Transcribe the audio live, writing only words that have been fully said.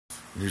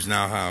News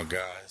now how,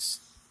 guys.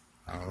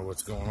 I don't know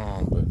what's going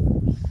on,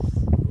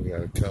 but we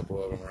got a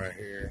couple of them right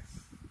here.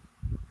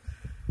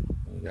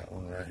 We got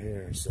one right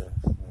here, so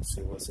let's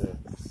see what's up.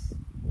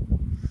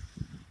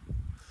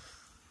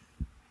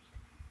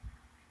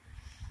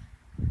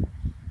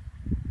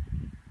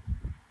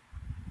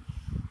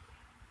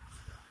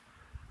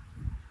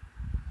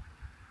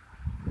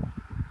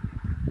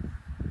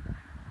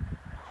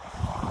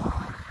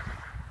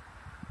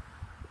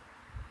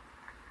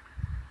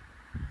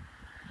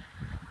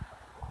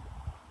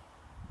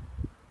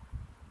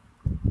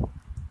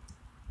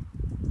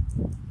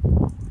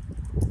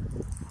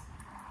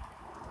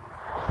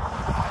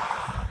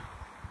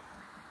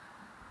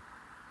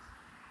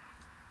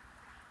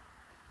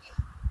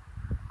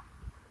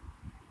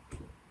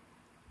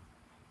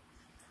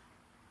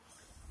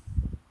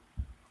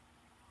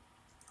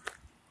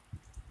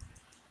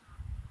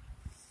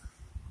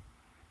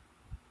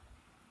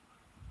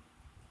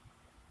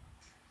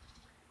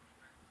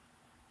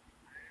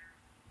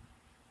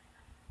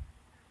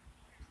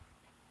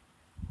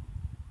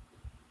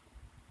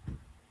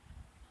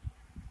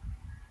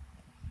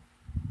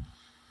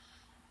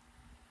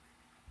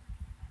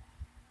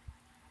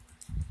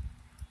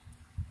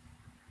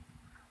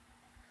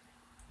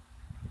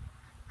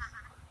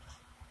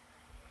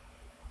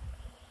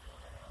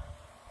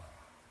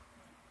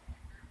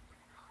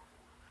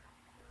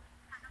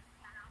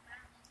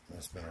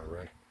 That's been a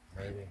wreck,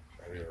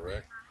 maybe a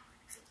wreck.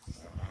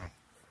 I don't know.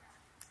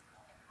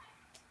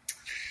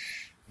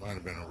 Might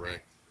have been a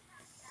wreck.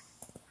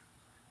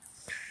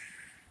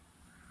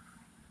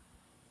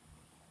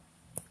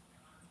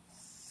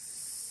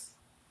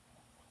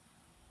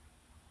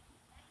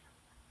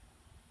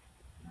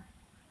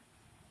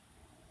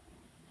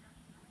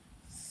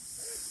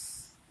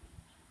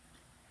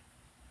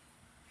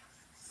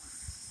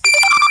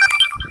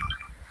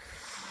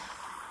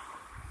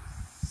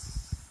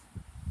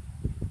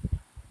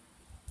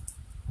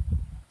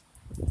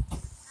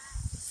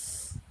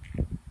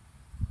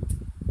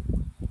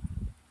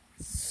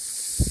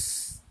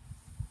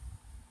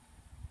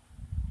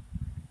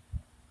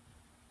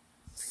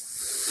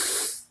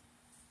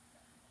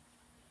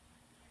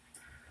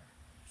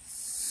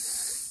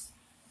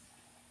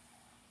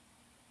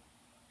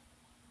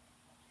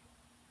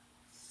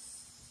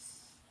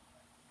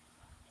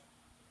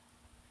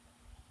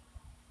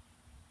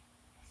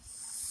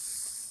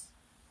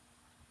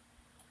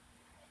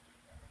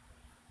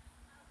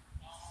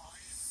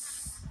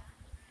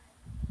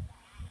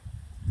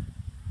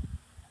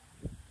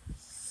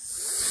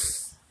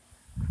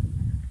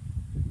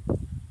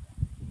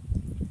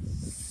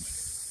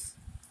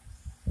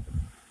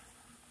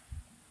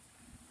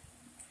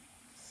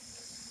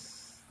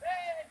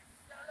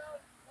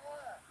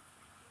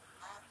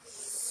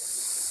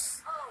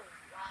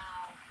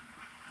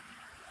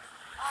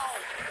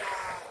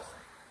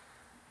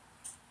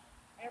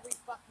 Every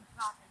fucking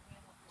cop in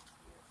Hamilton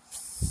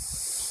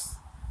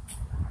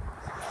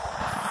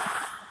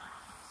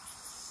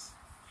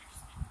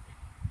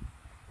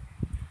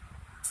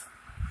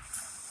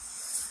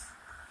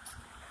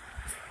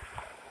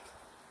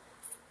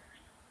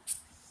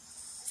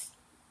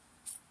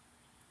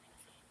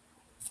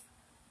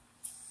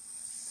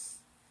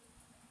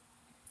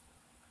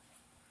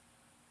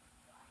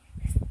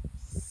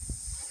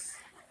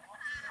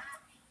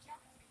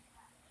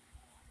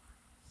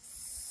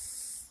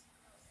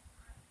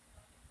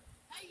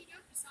Hey, you know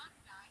Cassandra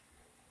died.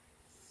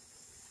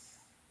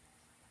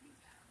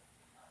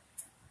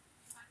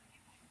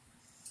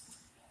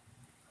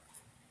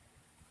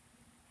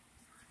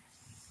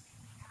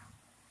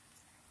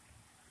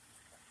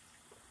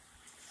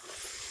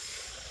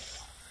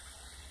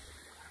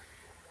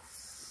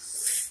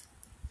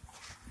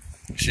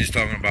 She's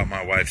talking about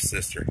my wife's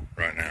sister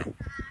right now.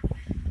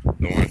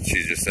 The one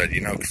she just said,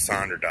 you know,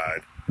 Cassandra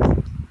died.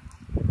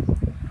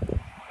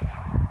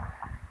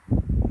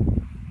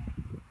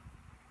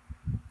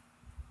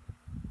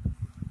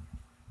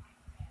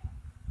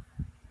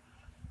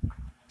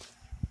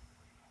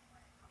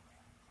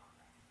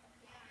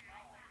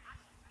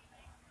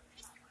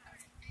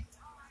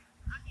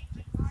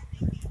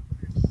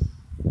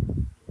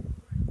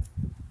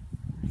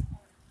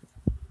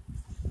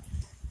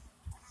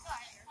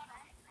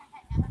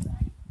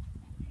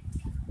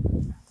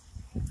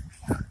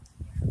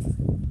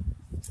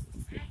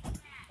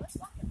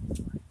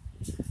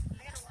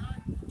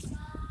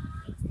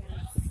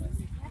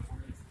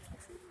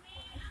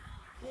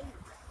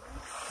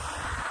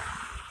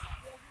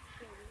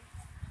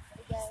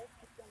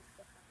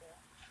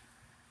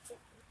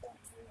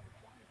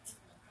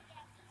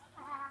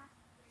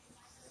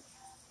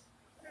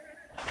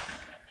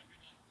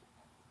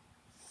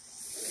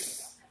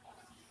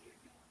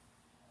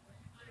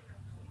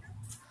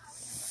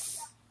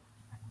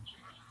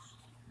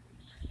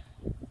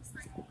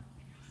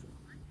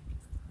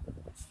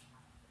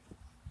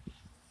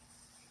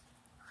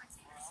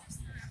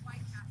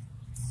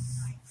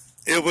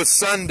 It was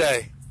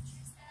Sunday.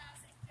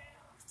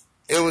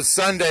 It was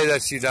Sunday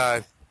that she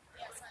died.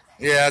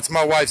 Yeah, it's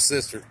my wife's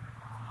sister.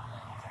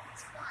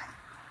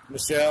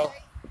 Michelle.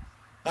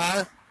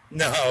 Huh?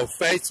 No,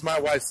 Faith's my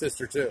wife's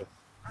sister too.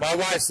 My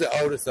wife's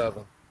the oldest of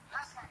them.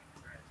 Okay.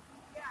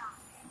 Yeah.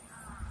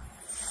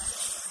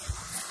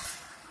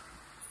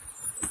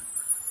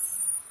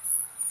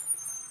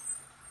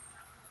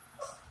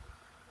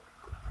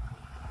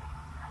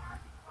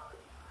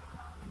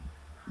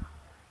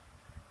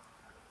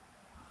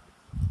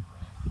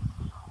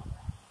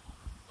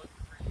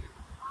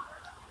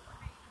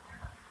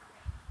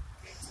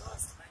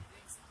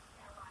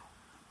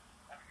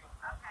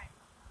 Okay.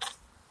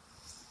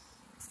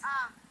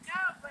 No,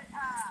 but, 'cause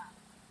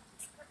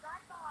I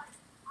thought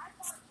that, I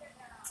was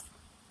thinking like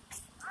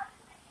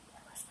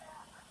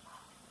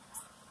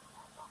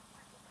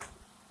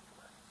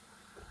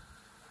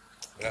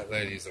That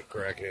lady's a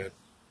crackhead,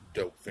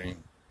 dope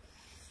fiend,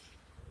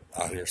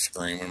 out here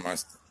screaming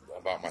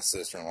about my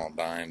sister-in-law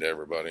dying to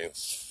everybody.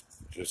 It's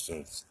just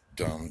a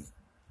dumb,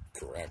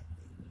 crack,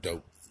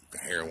 dope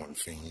heroin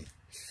fiend.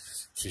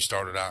 She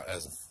started out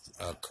as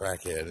a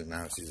crackhead, and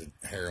now she's a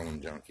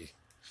heroin junkie.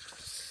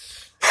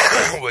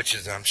 Which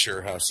is, I'm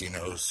sure, how she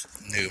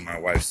knew my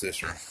wife's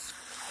sister,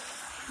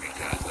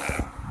 because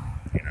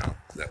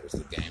that was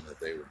the game that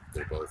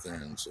they're both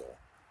in. So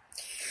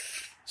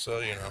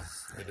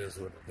it is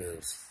what it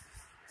is.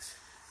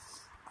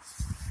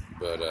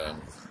 But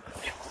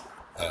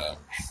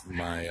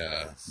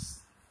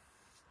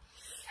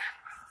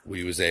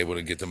we was able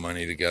to get the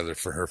money together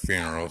for her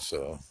funeral,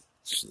 so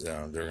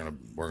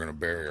we're gonna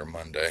bury her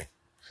Monday.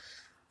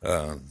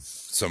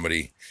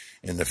 Somebody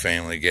in the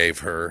family gave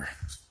her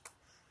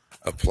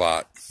a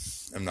plot.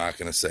 I'm not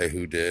gonna say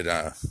who did.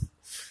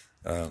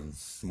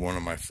 One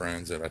of my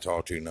friends that I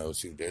talked to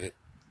knows who did it.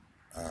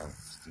 I'm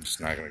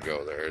just not gonna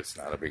go there. It's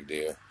not a big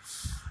deal.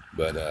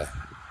 But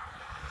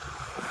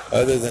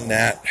other than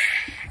that,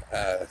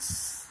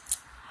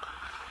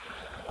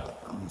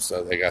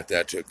 so they got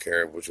that took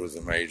care of, which was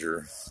a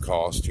major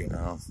cost,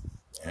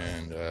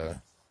 and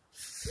the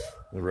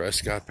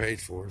rest got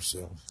paid for.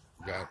 So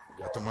got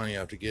the money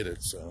out to get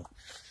it. So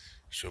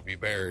she'll be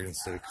buried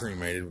instead of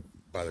cremated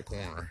by the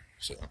coroner.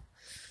 So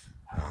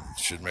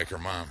should make her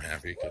mom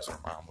happy, because her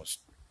mom was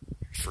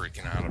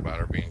freaking out about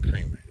her being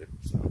cremated.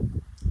 So,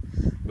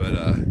 but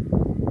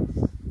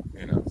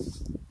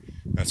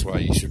that's why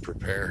you should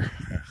prepare.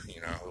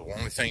 The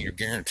only thing you're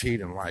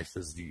guaranteed in life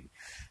is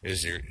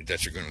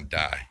that you're going to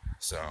die.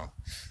 So,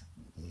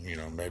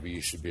 maybe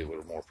you should be a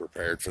little more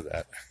prepared for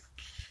that.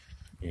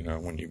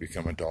 When you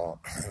become adult.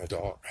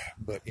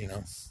 But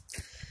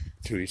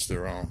to each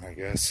their own, I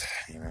guess.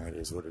 It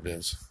is what it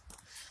is.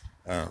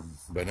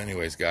 But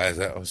anyways, guys,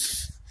 that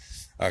was,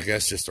 I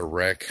guess, just a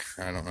wreck.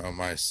 I don't know.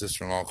 My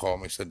sister-in-law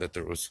called me, said that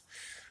there was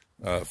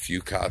a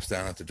few cops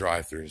down at the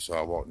drive-thru, so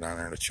I walked down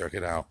there to check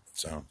it out.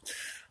 So,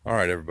 all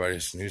right, everybody,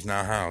 it's News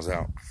Now How's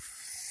out.